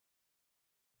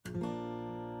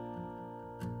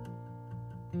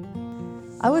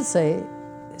I would say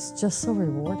it's just so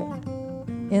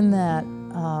rewarding in that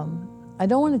I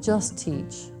don't want to just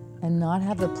teach and not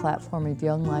have the platform of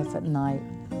Young Life at night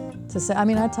to say, I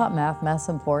mean, I taught math, math's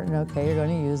important, okay, you're going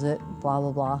to use it, blah,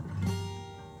 blah, blah.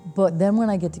 But then when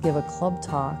I get to give a club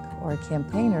talk or a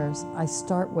campaigners, I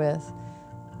start with,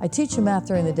 I teach you math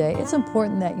during the day. It's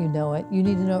important that you know it. You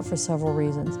need to know it for several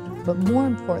reasons. But more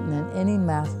important than any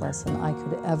math lesson I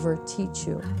could ever teach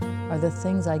you are the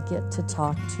things I get to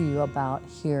talk to you about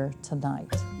here tonight.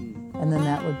 And then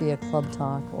that would be a club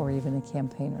talk or even a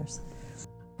campaigners.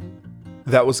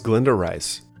 That was Glenda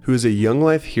Rice, who is a Young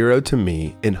Life hero to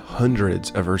me and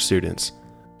hundreds of her students,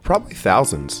 probably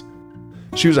thousands.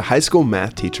 She was a high school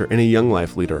math teacher and a Young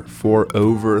Life leader for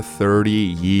over 30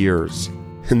 years.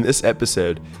 In this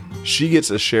episode, she gets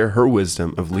to share her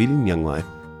wisdom of leading Young Life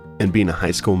and being a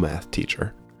high school math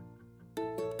teacher.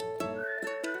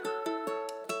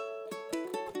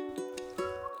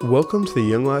 Welcome to the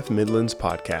Young Life Midlands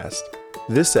podcast.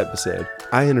 This episode,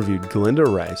 I interviewed Glenda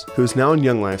Rice, who is now on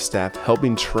Young Life staff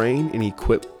helping train and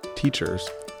equip teachers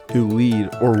who lead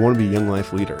or want to be Young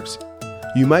Life leaders.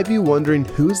 You might be wondering,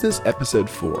 who is this episode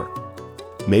for?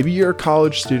 Maybe you're a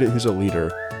college student who's a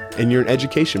leader and you're an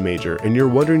education major and you're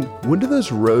wondering, when do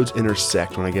those roads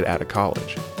intersect when I get out of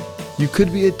college? You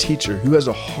could be a teacher who has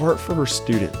a heart for her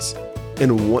students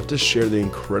and want to share the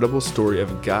incredible story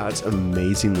of God's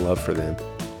amazing love for them,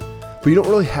 but you don't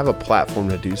really have a platform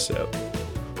to do so.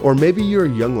 Or maybe you're a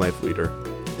Young Life leader,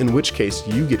 in which case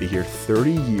you get to hear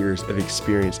 30 years of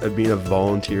experience of being a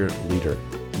volunteer leader.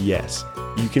 Yes,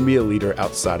 you can be a leader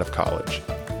outside of college.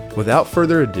 Without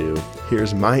further ado,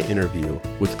 here's my interview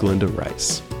with Glenda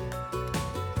Rice.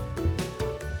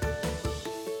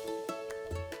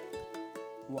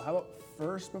 Well, how about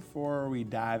first, before we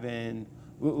dive in,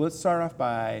 let's start off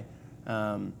by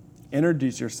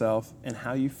introduce yourself and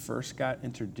how you first got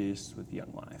introduced with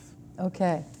Young Life.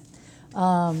 Okay.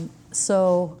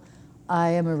 So I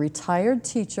am a retired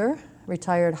teacher,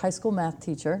 retired high school math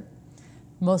teacher.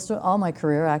 All my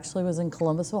career actually was in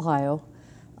Columbus, Ohio.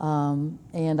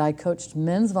 And I coached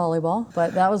men's volleyball,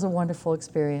 but that was a wonderful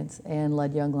experience and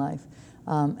led Young Life.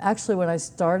 Actually, when I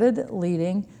started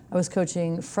leading, I was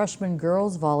coaching freshman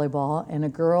girls volleyball, and a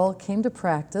girl came to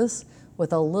practice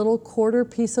with a little quarter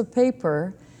piece of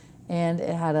paper, and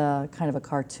it had a kind of a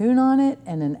cartoon on it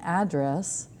and an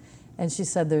address. And she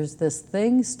said, there's this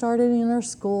thing started in our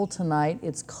school tonight.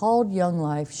 It's called Young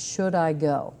Life. Should I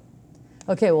go?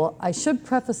 Okay, well, I should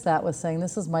preface that with saying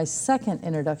this is my second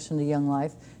introduction to Young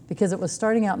Life because it was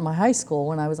starting out in my high school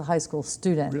when I was a high school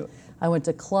student. Really? I went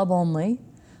to club only.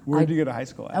 Where did you go to high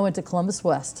school at? I went to Columbus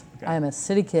West. Okay. I am a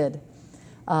city kid.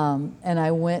 And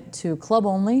I went to club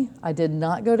only. I did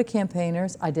not go to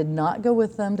campaigners. I did not go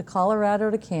with them to Colorado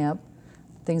to camp,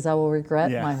 things I will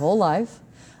regret my whole life.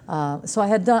 So I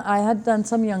had done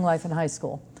some Young Life in high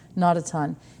school, not a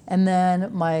ton. And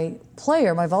then my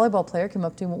volleyball player, came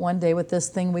up to me one day with this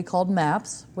thing we called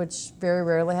maps, which very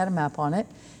rarely had a map on it.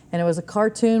 And it was a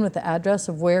cartoon with the address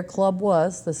of where club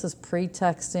was. This is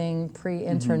pre-texting,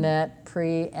 pre-internet,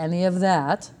 pre-any of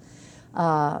that.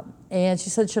 And she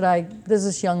said, there's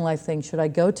this Young Life thing, should I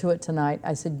go to it tonight?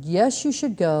 I said, yes, you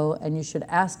should go, and you should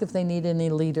ask if they need any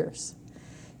leaders.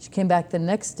 She came back the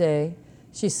next day.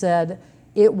 She said,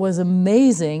 it was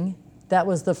amazing. That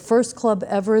was the first club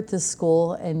ever at this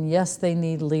school, and yes, they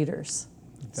need leaders.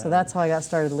 So that's how I got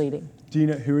started leading. Do you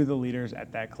know who were the leaders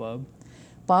at that club?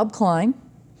 Bob Klein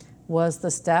was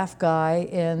the staff guy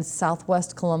in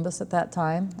Southwest Columbus at that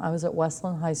time. I was at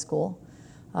Westland High School.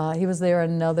 He was there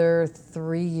another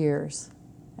 3 years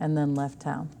and then left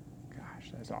town.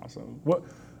 Gosh, that's awesome.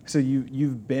 So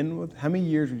you've been with, how many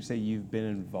years would you say you've been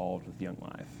involved with Young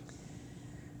Life?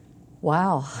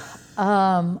 Wow.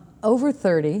 Over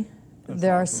 30.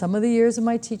 There are some of the years of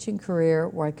my teaching career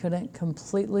where I couldn't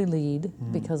completely lead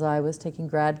because I was taking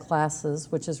grad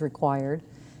classes, which is required,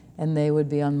 and they would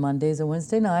be on Mondays and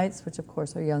Wednesday nights, which of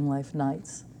course are Young Life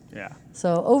nights. Yeah.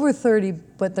 So over 30,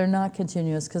 but they're not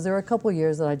continuous because there were a couple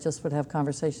years that I just would have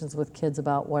conversations with kids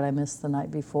about what I missed the night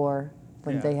before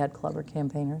when they had club or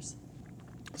campaigners.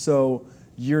 So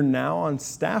you're now on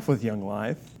staff with Young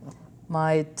Life.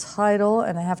 My title,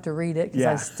 and I have to read it because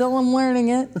I still am learning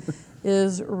it,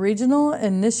 is Regional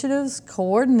Initiatives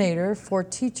Coordinator for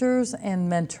Teachers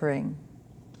and Mentoring.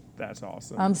 That's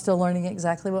awesome. I'm still learning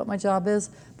exactly what my job is,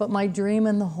 but my dream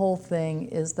in the whole thing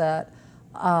is that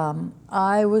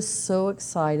I was so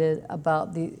excited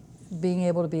about being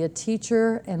able to be a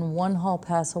teacher and one hall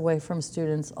pass away from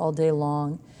students all day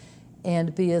long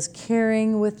and be as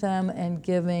caring with them and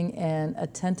giving and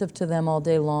attentive to them all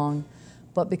day long,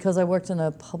 But because I worked in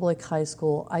a public high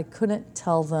school, I couldn't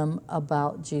tell them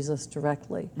about Jesus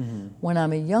directly. When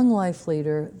I'm a young life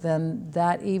leader, then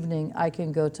that evening I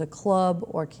can go to club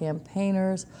or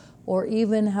campaigners or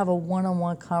even have a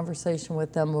one-on-one conversation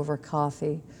with them over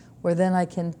coffee, where then I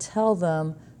can tell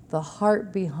them the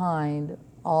heart behind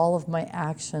all of my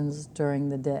actions during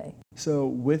the day. So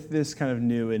with this kind of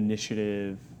new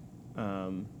initiative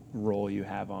role you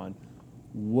have on,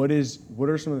 what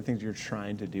are some of the things you're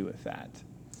trying to do with that?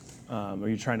 Are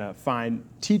you trying to find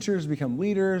teachers become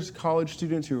leaders, college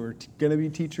students who are going to be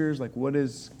teachers? Like, what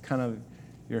is kind of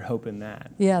your hope in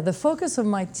that? Yeah, the focus of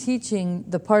my teaching,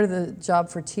 the part of the job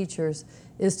for teachers,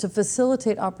 is to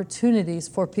facilitate opportunities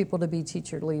for people to be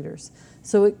teacher leaders.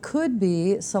 So it could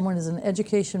be someone is an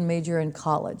education major in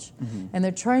college, and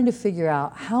they're trying to figure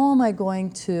out, how am I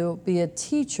going to be a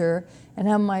teacher and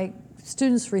have my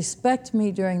students respect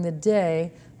me during the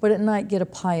day, but at night get a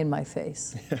pie in my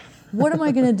face? What am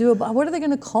I going to do about, what are they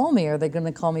going to call me? Are they going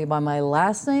to call me by my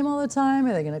last name all the time?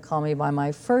 Are they going to call me by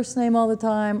my first name all the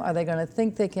time? Are they going to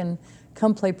think they can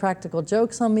come play practical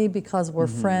jokes on me because we're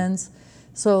friends?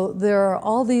 So there are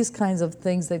all these kinds of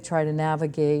things they try to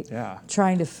navigate,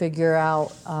 trying to figure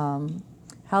out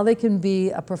how they can be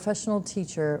a professional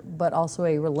teacher, but also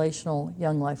a relational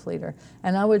young life leader.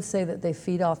 And I would say that they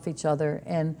feed off each other,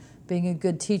 and being a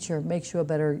good teacher makes you a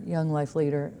better young life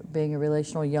leader. Being a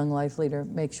relational young life leader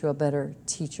makes you a better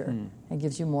teacher and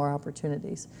gives you more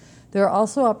opportunities. There are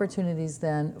also opportunities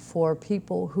then for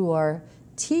people who are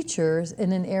teachers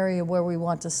in an area where we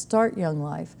want to start young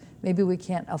life. Maybe we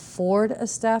can't afford a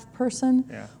staff person,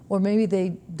 or maybe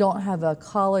they don't have a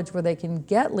college where they can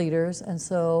get leaders, and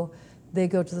so they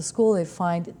go to the school, they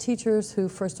find teachers who,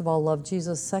 first of all, love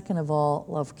Jesus, second of all,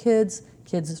 love kids.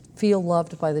 Kids feel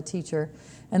loved by the teacher.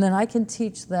 And then I can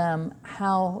teach them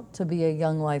how to be a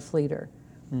young life leader,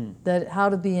 that how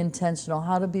to be intentional,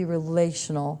 how to be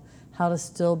relational, how to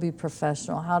still be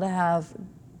professional, how to have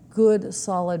good,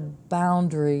 solid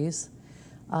boundaries,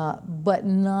 but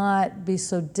not be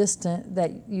so distant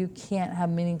that you can't have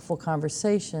meaningful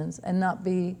conversations, and not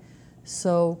be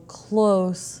so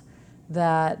close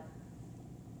that,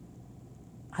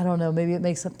 I don't know, maybe it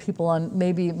makes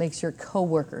maybe it makes your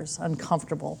coworkers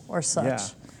uncomfortable or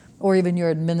such, or even your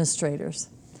administrators.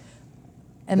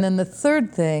 And then the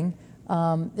third thing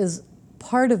is,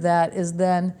 part of that is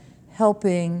then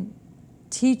helping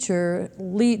teachers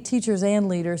and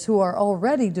leaders who are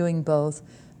already doing both,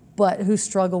 but who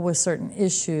struggle with certain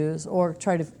issues, or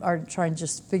are trying to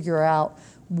just figure out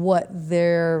what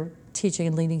their teaching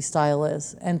and leading style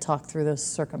is, and talk through those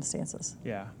circumstances.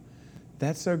 Yeah,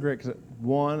 that's so great, because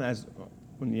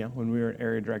when we were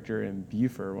area director in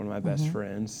Buford, one of my best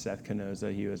friends, Seth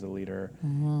Canoza, he was a leader,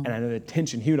 and I know the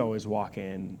tension, he would always walk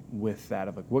in with that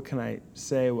of like, what can I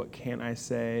say, what can't I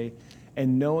say,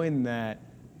 and knowing that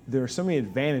there are so many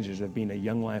advantages of being a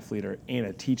young life leader and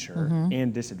a teacher,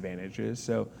 and disadvantages.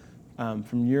 So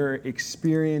from your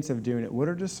experience of doing it, what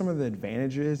are just some of the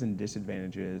advantages and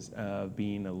disadvantages of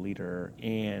being a leader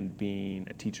and being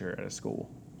a teacher at a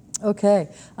school? Okay,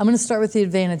 I'm going to start with the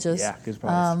advantages. Yeah, good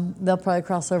advice. They'll probably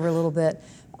cross over a little bit.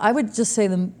 I would just say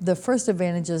the first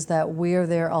advantage is that we're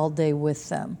there all day with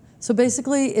them. So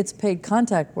basically, it's paid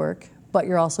contact work, but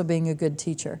you're also being a good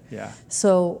teacher. Yeah.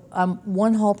 So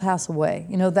one hall pass away.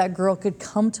 You know, that girl could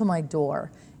come to my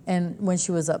door, and when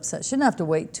she was upset, she didn't have to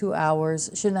wait 2 hours.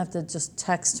 She didn't have to just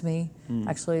text me.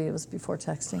 Actually, it was before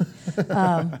texting.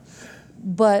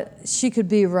 But she could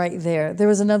be right there. There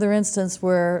was another instance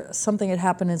where something had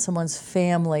happened in someone's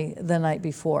family the night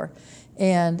before.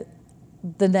 And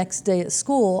the next day at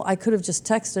school, I could have just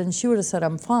texted and she would have said,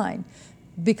 I'm fine.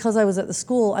 Because I was at the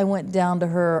school, I went down to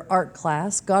her art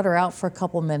class, got her out for a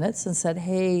couple minutes and said,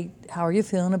 hey, how are you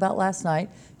feeling about last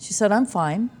night? She said, I'm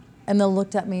fine. And then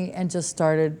looked at me and just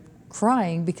started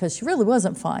crying because she really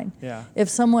wasn't fine. Yeah. If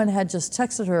someone had just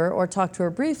texted her or talked to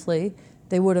her briefly,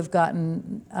 they would have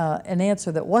gotten an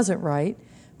answer that wasn't right.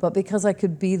 But because I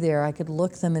could be there, I could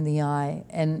look them in the eye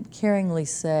and caringly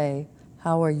say,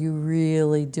 how are you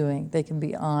really doing? They can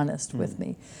be honest with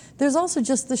me. There's also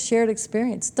just the shared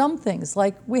experience. Dumb things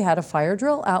like we had a fire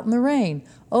drill out in the rain.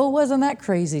 Oh, wasn't that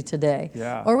crazy today?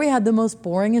 Yeah. Or we had the most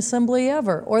boring assembly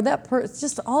ever. Or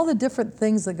just all the different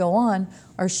things that go on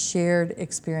are shared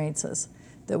experiences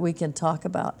that we can talk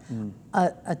about.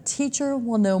 A teacher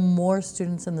will know more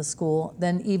students in the school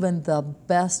than even the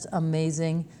best,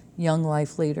 amazing young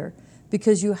life leader,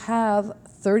 because you have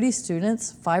 30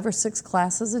 students, 5 or 6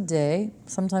 classes a day,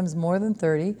 sometimes more than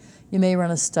 30. You may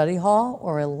run a study hall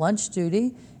or a lunch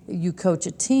duty. You coach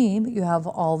a team. You have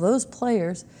all those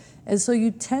players. And so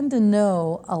you tend to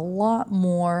know a lot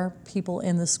more people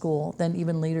in the school than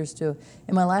even leaders do.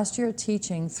 In my last year of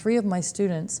teaching, 3 of my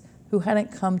students who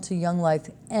hadn't come to Young Life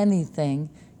anything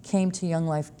came to Young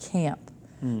Life Camp.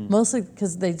 Mostly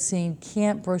because they'd seen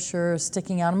camp brochures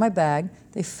sticking out of my bag.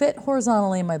 They fit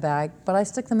horizontally in my bag, but I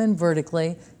stick them in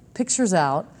vertically, pictures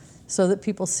out, so that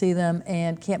people see them,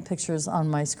 and camp pictures on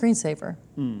my screensaver,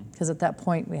 because at that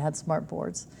point we had smart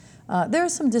boards. There are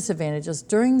some disadvantages.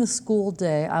 During the school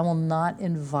day, I will not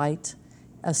invite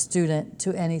a student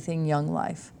to anything Young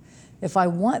Life. If I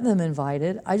want them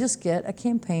invited, I just get a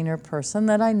campaigner person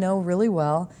that I know really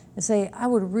well and say, I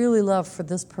would really love for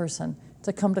this person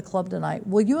to come to club tonight.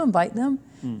 Will you invite them?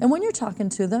 And when you're talking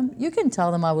to them, you can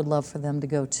tell them I would love for them to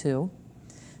go too.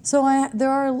 So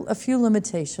there are a few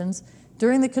limitations.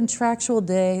 During the contractual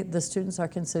day, the students are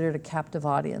considered a captive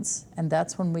audience, and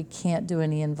that's when we can't do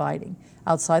any inviting.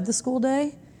 Outside the school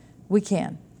day, we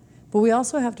can. But we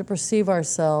also have to perceive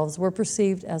ourselves, we're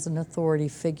perceived as an authority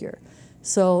figure.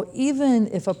 So even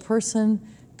if a person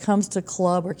comes to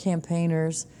club or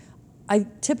campaigners, I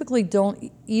typically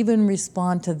don't even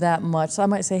respond to that much. So I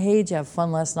might say, hey, did you have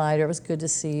fun last night? Or it was good to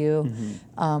see you.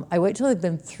 I wait till they've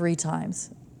been 3 times.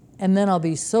 And then I'll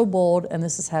be so bold, and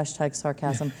this is hashtag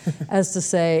sarcasm, as to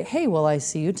say, hey, will I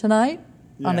see you tonight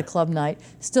on a club night?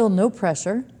 Still no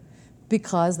pressure,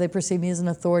 because they perceive me as an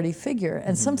authority figure.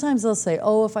 And sometimes they'll say,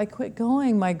 oh, if I quit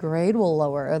going, my grade will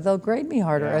lower, or they'll grade me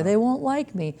harder, or they won't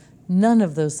like me. None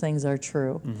of those things are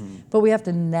true. But we have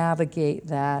to navigate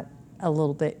that a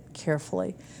little bit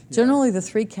carefully. Generally, the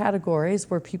 3 categories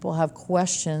where people have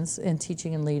questions in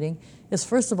teaching and leading is,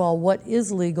 first of all, what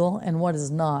is legal and what is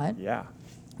not.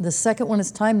 The second one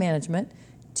is time management.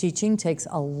 Teaching takes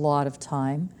a lot of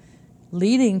time.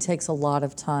 Leading takes a lot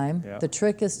of time. The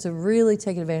trick is to really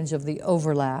take advantage of the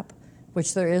overlap,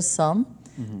 which there is some,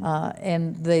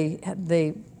 and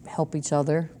they help each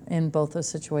other in both those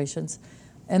situations.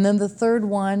 And then the third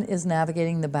one is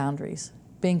navigating the boundaries,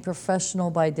 being professional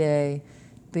by day,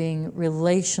 being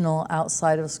relational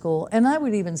outside of school. And I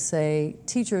would even say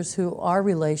teachers who are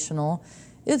relational,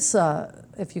 it's,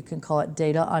 if you can call it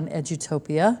data on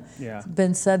Edutopia. It's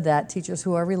been said that teachers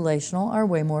who are relational are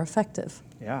way more effective.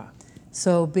 But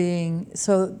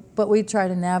we try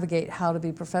to navigate how to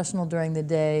be professional during the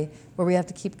day, where we have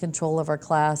to keep control of our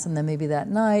class, and then maybe that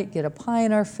night get a pie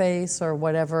in our face or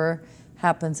whatever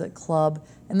happens at club,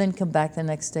 and then come back the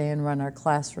next day and run our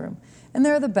classroom. And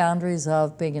there are the boundaries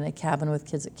of being in a cabin with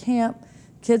kids at camp.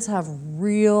 Kids have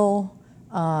real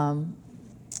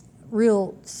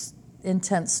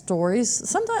intense stories.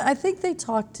 Sometimes I think they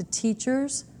talk to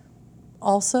teachers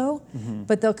also,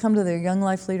 but they'll come to their Young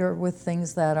Life leader with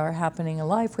things that are happening in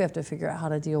life. We have to figure out how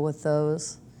to deal with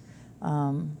those.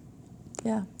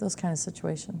 Those kind of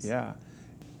situations.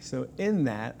 So in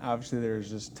that, obviously there's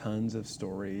just tons of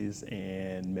stories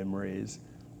and memories.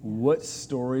 What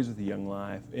stories with Young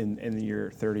Life in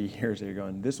your 30 years that you're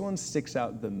going, this one sticks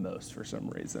out the most for some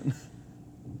reason?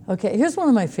 Okay, here's one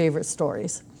of my favorite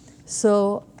stories.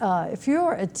 So if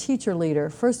you're a teacher leader,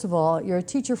 first of all, you're a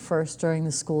teacher first during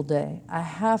the school day. I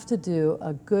have to do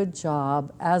a good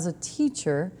job as a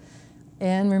teacher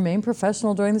and remain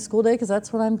professional during the school day, because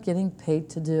that's what I'm getting paid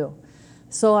to do.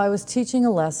 So I was teaching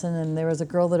a lesson, and there was a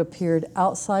girl that appeared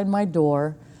outside my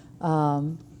door,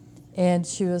 and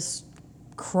she was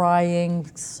crying,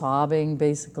 sobbing,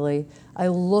 basically. I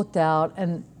looked out,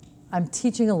 and I'm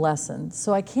teaching a lesson,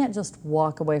 so I can't just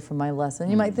walk away from my lesson.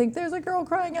 You might think, there's a girl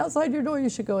crying outside your door, you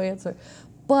should go answer.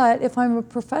 But if I'm a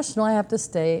professional, I have to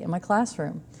stay in my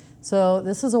classroom. So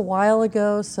this is a while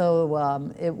ago, so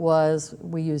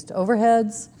we used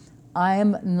overheads.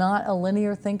 I'm not a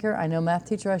linear thinker. I know math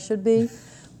teacher I should be,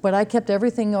 but I kept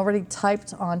everything already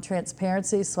typed on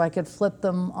transparency so I could flip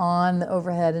them on the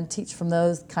overhead and teach from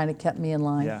those. Kind of kept me in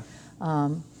line.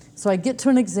 So I get to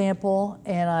an example,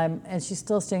 and she's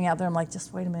still standing out there. I'm like,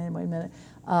 just wait a minute.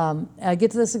 I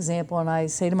get to this example, and I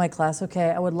say to my class,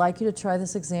 okay, I would like you to try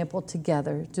this example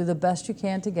together. Do the best you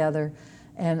can together,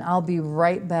 and I'll be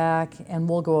right back, and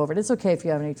we'll go over it. It's okay if you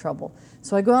have any trouble.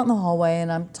 So I go out in the hallway,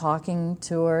 and I'm talking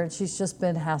to her, and she's just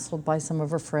been hassled by some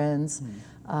of her friends.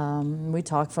 We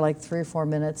talk for like 3 or 4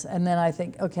 minutes, and then I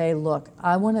think, okay, look,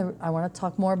 I want to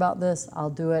talk more about this. I'll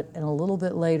do it in a little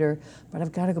bit later, but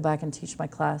I've got to go back and teach my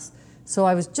class. So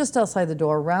I was just outside the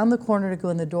door, around the corner to go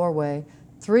in the doorway.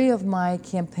 3 of my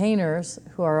campaigners,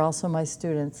 who are also my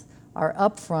students, are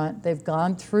up front. They've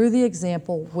gone through the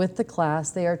example with the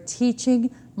class. They are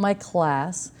teaching my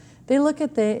class. They look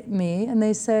at me and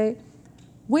they say,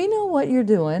 we know what you're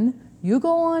doing. You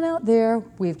go on out there.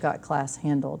 We've got class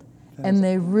handled. And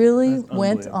they really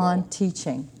went on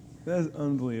teaching. That's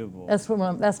unbelievable.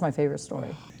 That's my favorite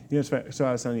story. You know, so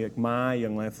I was telling you, like, my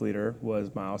Young Life leader was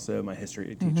also my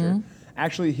history teacher.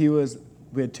 Actually,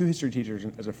 we had two history teachers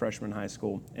as a freshman in high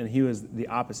school, and he was the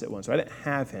opposite one. So I didn't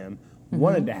have him,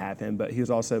 wanted to have him, but he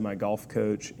was also my golf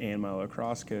coach and my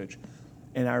lacrosse coach.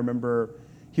 And I remember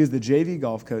he was the JV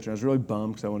golf coach, and I was really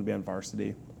bummed because I wanted to be on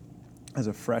varsity as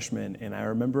a freshman. And I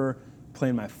remember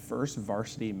playing my first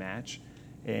varsity match,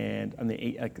 and on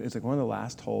it's like one of the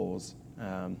last holes,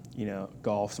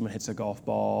 golf, someone hits a golf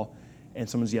ball, and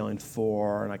someone's yelling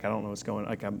 4, and like I don't know what's going on.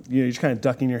 Like you're just kind of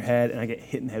ducking your head, and I get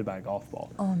hit in the head by a golf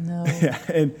ball. Oh no! Yeah,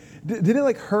 and did it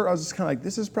like hurt? I was just kind of like,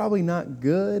 this is probably not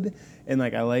good. And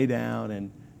like I lay down,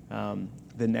 and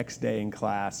the next day in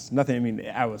class, nothing. I mean,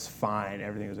 I was fine.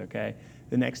 Everything was okay.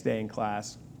 The next day in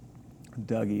class,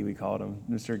 Dougie, we called him,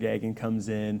 Mr. Gagan, comes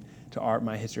in to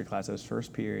my history class. It was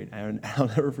first period. And I'll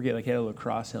never forget. Like he had a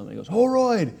lacrosse helmet. He goes,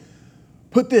 "Holroyd,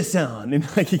 put this on,"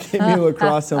 and like he gave me a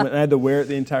lacrosse helmet, and I had to wear it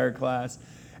the entire class.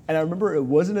 And I remember it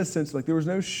wasn't a sense like there was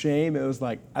no shame. It was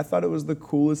like I thought it was the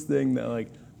coolest thing that like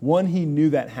one, he knew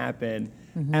that happened,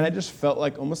 and I just felt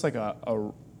like almost like a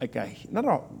not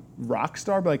a rock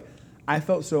star, but like I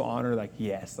felt so honored. Like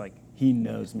yes, like he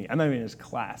knows me. I'm not even in his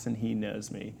class, and he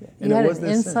knows me. And you had it was an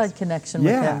this inside sense. connection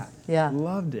with him. Yeah,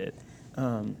 loved it.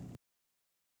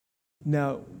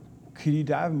 Now, could you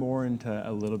dive more into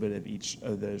a little bit of each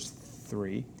of those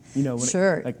 3? You know,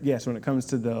 sure. When it comes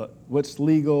to what's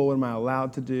legal, what am I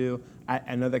allowed to do?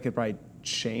 I know that could probably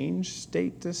change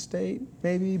state to state,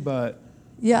 maybe, but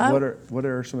yeah. What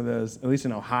are some of those, at least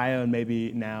in Ohio and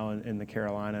maybe now in the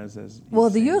Carolinas? Well,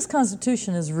 the U.S.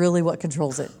 Constitution is really what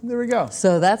controls it. There we go.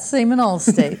 So that's the same in all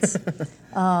states.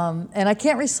 And I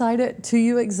can't recite it to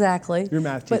you exactly. You're a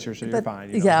math teacher, so you're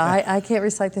fine. I can't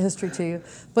recite the history to you.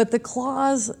 But the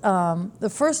clause,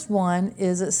 the first one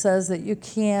is it says that you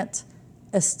can't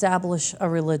establish a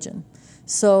religion.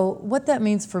 So what that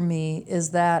means for me is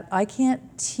that I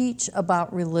can't teach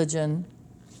about religion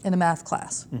in a math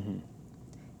class.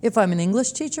 If I'm an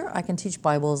English teacher, I can teach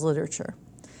Bible as literature.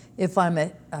 If I'm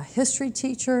a history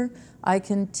teacher, I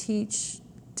can teach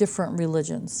different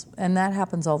religions, and that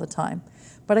happens all the time.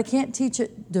 But I can't teach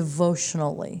it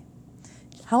devotionally.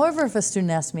 However, if a student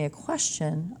asks me a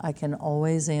question, I can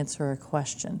always answer a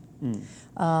question.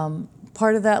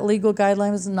 Part of that legal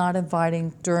guideline is not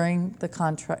inviting during the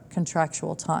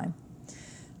contractual time.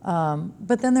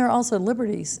 But then there are also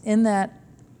liberties in that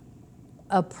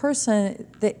a person,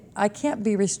 I can't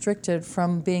be restricted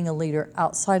from being a leader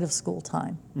outside of school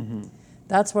time.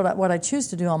 That's what I choose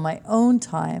to do on my own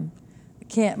time.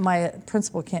 My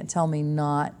principal can't tell me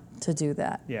not to do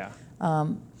that. Yeah.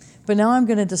 But now I'm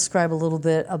going to describe a little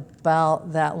bit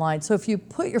about that line. So if you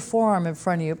put your forearm in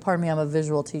front of you, pardon me, I'm a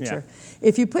visual teacher. Yeah.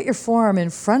 If you put your forearm in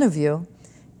front of you,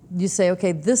 you say,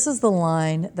 okay, this is the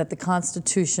line that the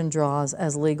Constitution draws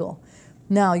as legal.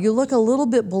 Now, you look a little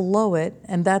bit below it,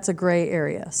 and that's a gray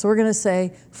area. So we're going to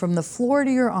say from the floor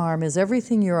to your arm is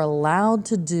everything you're allowed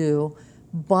to do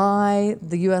by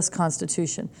the U.S.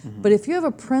 Constitution. But if you have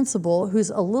a principal who's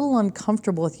a little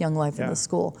uncomfortable with Young Life in the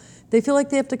school, they feel like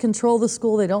they have to control the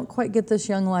school, they don't quite get this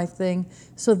Young Life thing,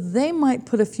 so they might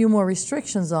put a few more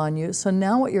restrictions on you. So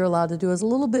now what you're allowed to do is a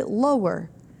little bit lower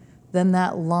than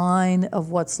that line of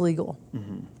what's legal.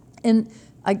 And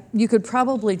you could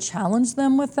probably challenge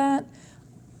them with that,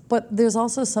 but there's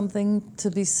also something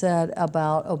to be said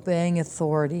about obeying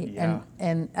authority. Yeah.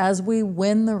 And as we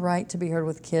win the right to be heard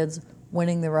with kids,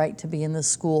 winning the right to be in the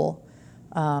school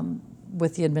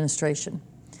with the administration.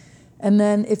 And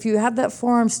then if you have that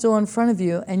forearm still in front of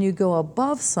you and you go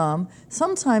above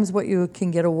sometimes what you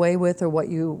can get away with or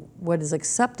what is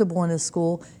acceptable in a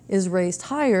school is raised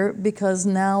higher because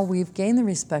now we've gained the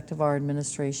respect of our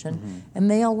administration and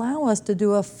they allow us to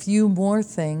do a few more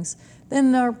things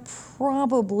than are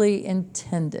probably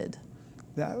intended.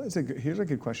 Here's a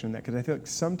good question on that, because I feel like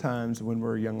sometimes when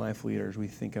we're Young Life leaders, we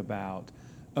think about,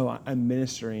 I'm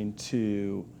ministering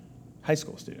to high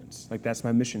school students. Like that's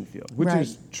my mission field, which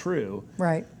is true.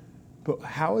 Right. But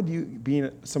how would you, being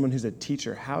someone who's a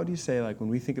teacher, how would you say, like when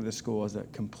we think of the school as a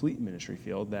complete ministry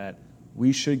field, that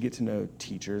we should get to know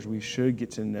teachers, we should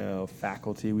get to know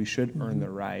faculty, we should earn the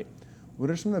right? What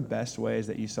are some of the best ways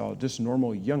that you saw just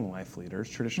normal Young Life leaders,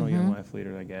 traditional Young Life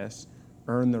leaders, I guess,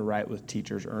 earn the right with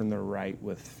teachers, earn the right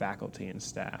with faculty and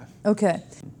staff? Okay.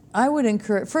 I would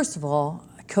encourage, first of all,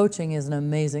 coaching is an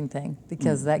amazing thing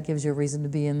because that gives you a reason to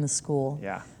be in the school.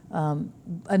 Yeah.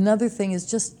 Another thing is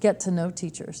just get to know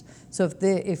teachers. So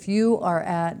if you are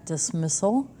at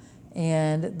dismissal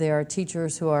and there are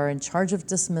teachers who are in charge of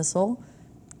dismissal,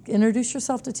 introduce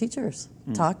yourself to teachers.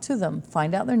 Talk to them.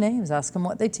 Find out their names. Ask them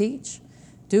what they teach.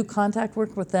 Do contact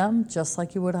work with them just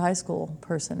like you would a high school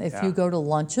person. If you go to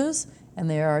lunches And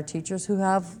there are teachers who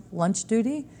have lunch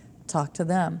duty, talk to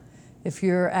them. If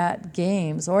you're at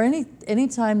games or any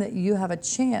time that you have a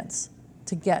chance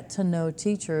to get to know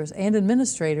teachers and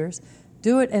administrators,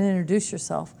 do it and introduce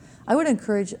yourself. I would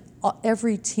encourage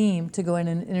every team to go in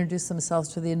and introduce themselves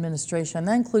to the administration.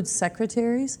 That includes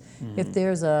secretaries. If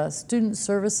there's a student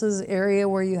services area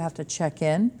where you have to check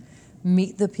in,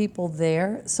 meet the people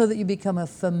there so that you become a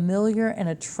familiar and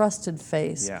a trusted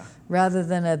face rather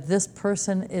than this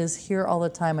person is here all the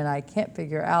time and I can't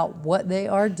figure out what they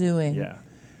are doing. Yeah.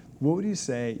 What would you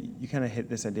say, you kind of hit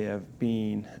this idea of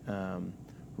being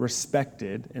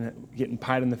respected and getting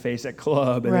pied in the face at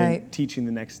club and then teaching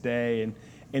the next day.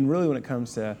 And really when it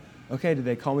comes to, okay, do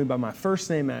they call me by my first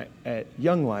name at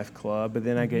Young Life Club, but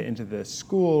then I get into the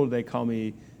school, they call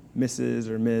me Mrs.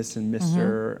 or Miss and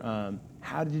Mr.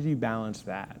 How did you balance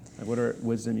that? Like, what are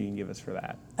wisdom you can give us for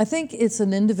that? I think it's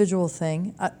an individual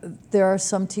thing. There are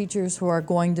some teachers who are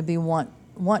going to be want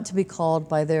to be called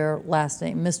by their last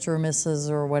name, Mr. or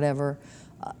Mrs. or whatever,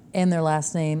 and their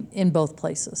last name in both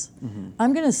places.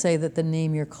 I'm going to say that the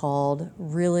name you're called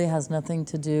really has nothing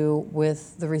to do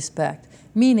with the respect.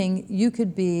 Meaning, you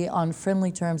could be on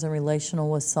friendly terms and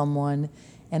relational with someone,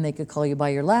 and they could call you by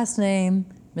your last name,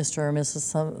 Mr. or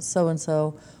Mrs.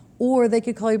 So-and-so, or they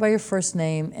could call you by your first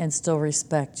name and still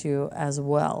respect you as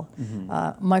well.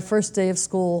 My first day of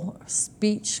school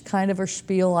speech, kind of a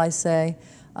spiel, I say,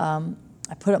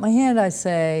 I put up my hand, I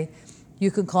say, you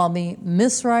could call me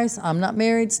Miss Rice. I'm not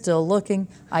married, still looking.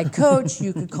 I coach.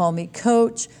 You could call me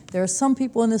Coach. There are some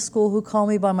people in this school who call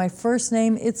me by my first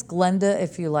name. It's Glenda,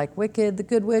 if you like Wicked, the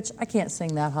Good Witch. I can't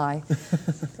sing that high.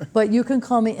 But you can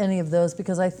call me any of those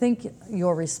because I think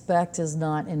your respect is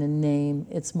not in a name.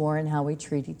 It's more in how we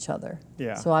treat each other.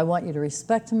 Yeah. So I want you to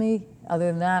respect me. Other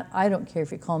than that, I don't care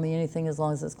if you call me anything as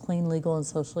long as it's clean, legal, and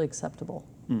socially acceptable.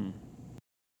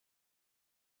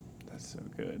 That's so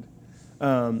good.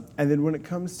 And then when it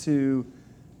comes to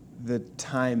the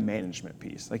time management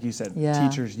piece, like you said,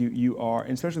 teachers, you are,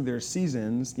 and especially there are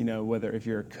seasons, you know, whether if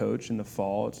you're a coach in the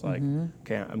fall, it's like,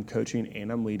 okay, I'm coaching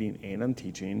and I'm leading and I'm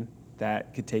teaching.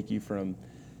 That could take you from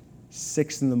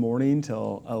 6 in the morning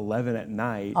till 11 at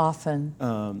night. Often.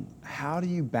 How do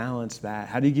you balance that?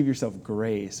 How do you give yourself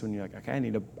grace when you're like, okay, I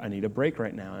need a break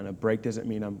right now, and a break doesn't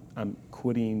mean I'm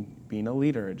quitting being a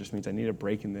leader. It just means I need a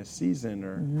break in this season.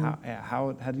 Or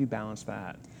how do you balance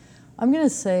that? I'm going to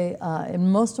say, in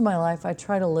most of my life, I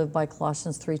try to live by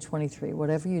Colossians 3:23.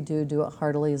 Whatever you do, do it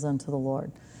heartily as unto the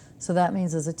Lord. So that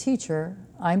means as a teacher,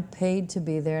 I'm paid to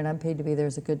be there, and I'm paid to be there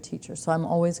as a good teacher. So I'm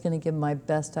always going to give my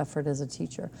best effort as a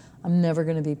teacher. I'm never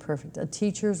going to be perfect. A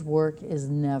teacher's work is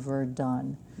never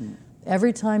done.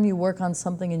 Every time you work on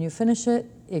something and you finish it,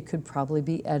 it could probably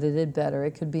be edited better.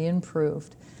 It could be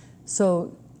improved.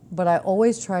 So, but I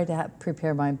always try to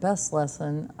prepare my best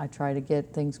lesson. I try to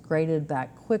get things graded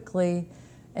back quickly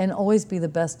and always be the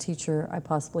best teacher I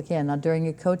possibly can. Now, during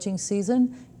a coaching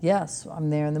season, yes, I'm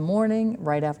there in the morning.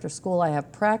 Right after school, I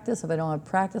have practice. If I don't have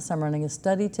practice, I'm running a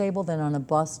study table, then on a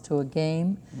bus to a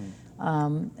game.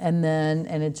 And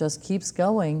it just keeps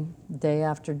going day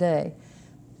after day.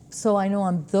 So I know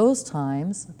on those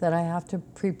times that I have to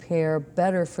prepare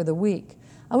better for the week.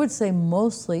 I would say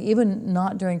mostly, even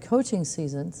not during coaching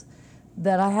seasons,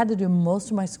 that I had to do most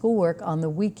of my schoolwork on the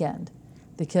weekend.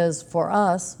 Because for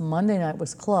us, Monday night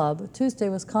was club, Tuesday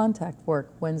was contact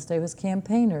work, Wednesday was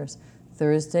campaigners,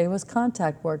 Thursday was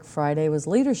contact work, Friday was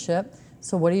leadership.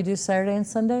 So what do you do Saturday and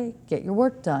Sunday? Get your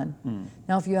work done.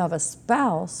 Now, if you have a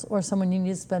spouse or someone you need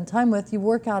to spend time with, you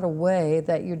work out a way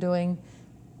that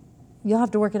you'll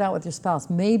have to work it out with your spouse.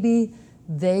 Maybe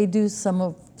they do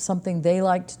something they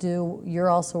like to do. You're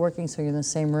also working, so you're in the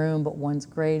same room, but one's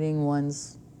grading,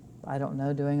 one's, I don't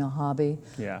know, doing a hobby.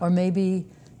 Or maybe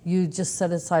you just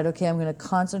set aside, okay, I'm going to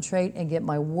concentrate and get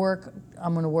my work.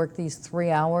 I'm going to work these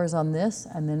 3 hours on this,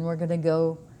 and then we're going to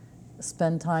go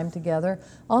spend time together.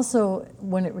 Also,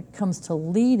 when it comes to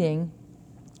leading,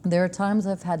 there are times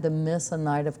I've had to miss a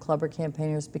night of Club or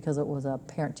Campaigners because it was a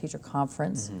parent-teacher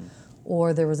conference,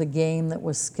 or there was a game that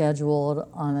was scheduled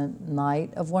on a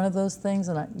night of one of those things,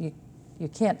 and you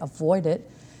can't avoid it.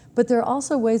 But there are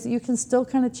also ways that you can still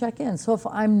kind of check in. So if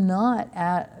I'm not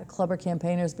at Club or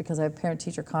Campaigners because I have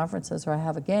parent-teacher conferences or I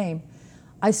have a game,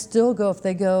 I still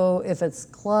go, if it's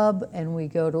club and we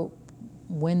go to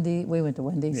we went to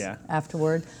Wendy's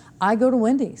afterward, I go to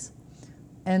Wendy's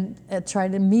and try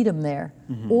to meet them there.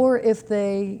 Or if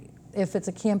it's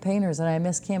a campaigners and I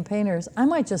miss campaigners, I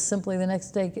might just simply the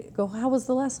next day go, how was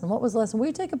the lesson? What was the lesson? Will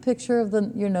you take a picture of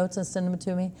your notes and send them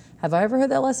to me? Have I ever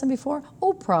heard that lesson before?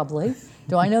 Oh, probably.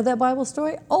 Do I know that Bible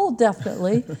story? Oh,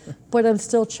 definitely. But I'm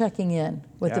still checking in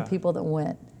with the people that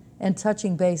went. and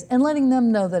touching base and letting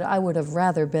them know that I would have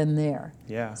rather been there.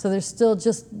 Yeah. So they're still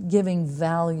just giving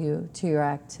value to your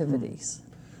activities.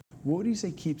 What would you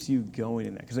say keeps you going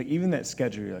in that? Because like even that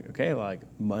schedule, you're like, okay, like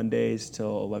Mondays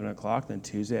till 11 o'clock, then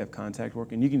Tuesday I have contact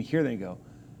work, and you can hear them go,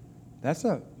 that's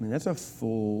a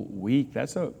full week.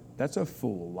 That's a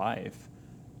full life.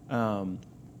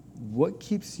 What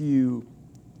keeps you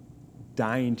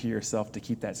dying to yourself to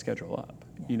keep that schedule up?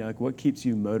 Yeah. You know, like what keeps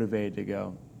you motivated to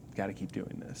go, got to keep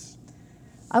doing this?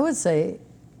 I would say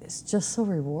it's just so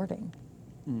rewarding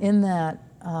in that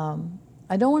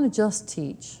I don't want to just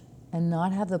teach and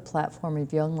not have the platform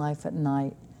of Young Life at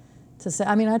Night to say,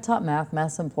 I mean, I taught math.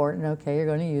 Math's important. Okay, you're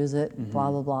going to use it,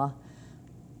 blah, blah, blah.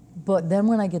 But then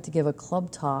when I get to give a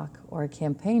club talk or a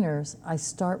campaigners, I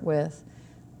start with,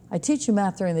 I teach you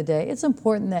math during the day. It's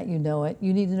important that you know it.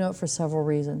 You need to know it for several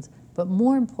reasons. But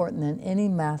more important than any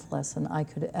math lesson I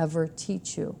could ever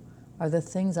teach you are the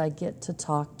things I get to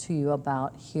talk to you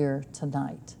about here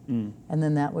tonight. And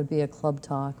then that would be a club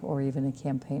talk or even a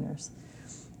campaigners.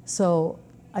 So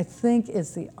I think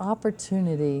it's the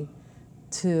opportunity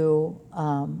to,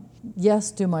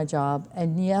 yes, do my job,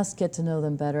 and yes, get to know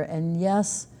them better, and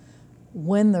yes,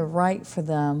 win the right for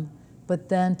them, but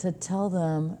then to tell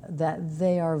them that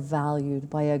they are valued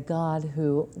by a God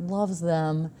who loves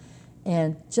them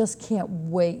and just can't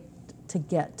wait to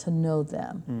get to know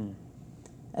them.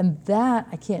 And that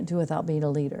I can't do without being a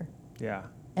leader. Yeah.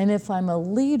 And if I'm a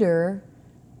leader,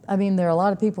 I mean, there are a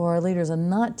lot of people who are leaders and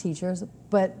not teachers,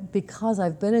 but because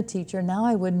I've been a teacher, now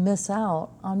I would miss out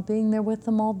on being there with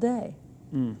them all day.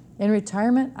 In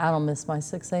retirement, I don't miss my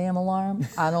 6 a.m. alarm.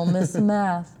 I don't miss the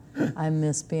math. I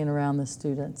miss being around the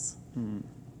students.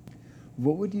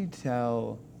 What would you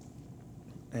tell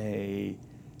a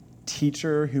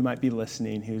teacher who might be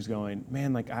listening who's going,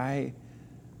 man, like I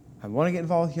want to get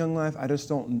involved with Young Life. I just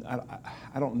don't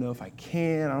know if I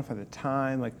can. I don't know if I have the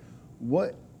time. Like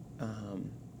what,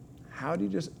 how do you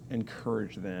just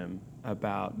encourage them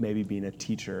about maybe being a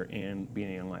teacher and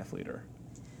being a Young Life leader?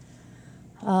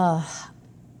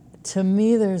 To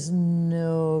me, there's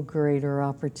no greater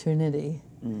opportunity,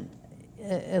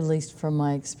 at least from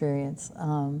my experience.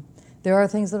 There are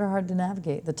things that are hard to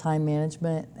navigate, the time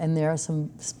management, and there are some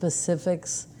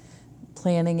specifics,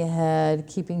 planning ahead,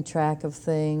 keeping track of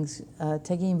things,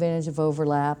 taking advantage of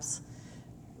overlaps.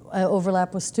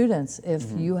 Overlap with students.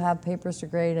 If you have papers to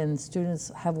grade and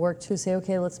students have work too, say,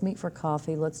 okay, let's meet for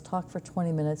coffee, let's talk for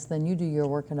 20 minutes, then you do your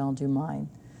work and I'll do mine.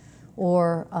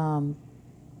 Or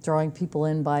drawing people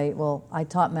in by, well, I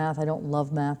taught math, I don't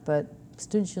love math, but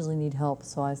students usually need help.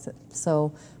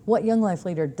 So what Young Life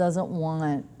leader doesn't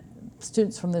want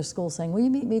students from their school saying, will you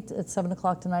meet me at 7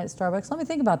 o'clock tonight at Starbucks? Let me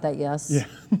think about that, yes. Yeah.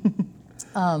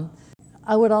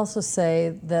 I would also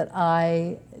say that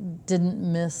I didn't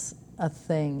miss a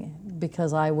thing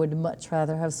because I would much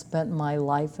rather have spent my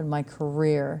life and my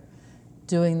career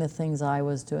doing the things I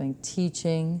was doing,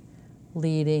 teaching,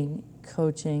 leading,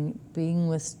 coaching, being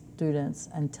with students,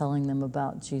 and telling them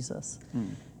about Jesus.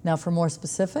 Now, for more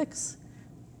specifics,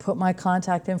 put my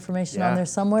contact information on there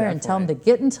somewhere and tell them to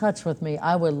get in touch with me.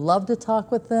 I would love to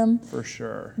talk with them. For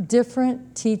sure.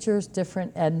 Different teachers,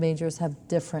 different ed majors have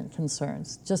different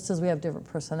concerns. Just as we have different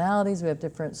personalities, we have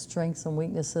different strengths and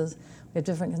weaknesses, we have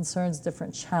different concerns,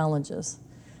 different challenges.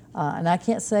 And I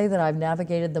can't say that I've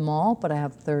navigated them all, but I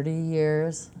have 30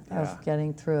 years of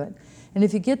getting through it. And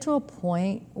if you get to a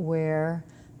point where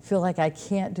I feel like I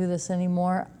can't do this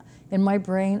anymore, in my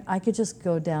brain, I could just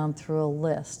go down through a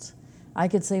list. I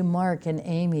could say Mark and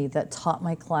Amy that taught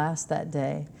my class that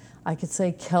day. I could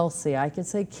say Kelsey, I could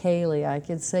say Kaylee, I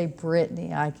could say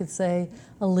Brittany, I could say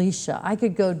Alicia. I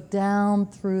could go down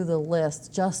through the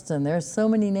list. Justin, there's so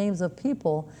many names of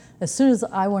people. As soon as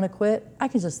I want to quit, I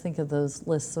can just think of those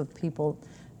lists of people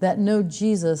that know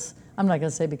Jesus. I'm not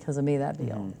going to say because of me, that'd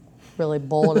be really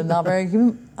bold and not very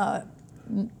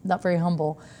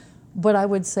humble. But I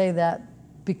would say that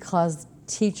because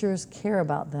teachers care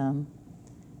about them,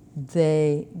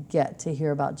 they get to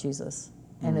hear about Jesus,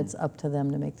 and it's up to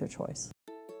them to make their choice.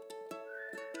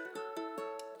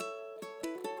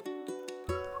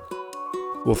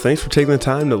 Well, thanks for taking the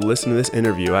time to listen to this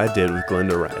interview I did with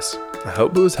Glenda Rice. I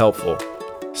hope it was helpful.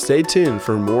 Stay tuned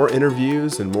for more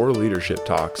interviews and more leadership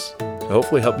talks to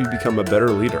hopefully help you become a better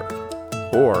leader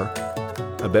or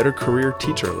a better career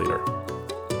teacher leader.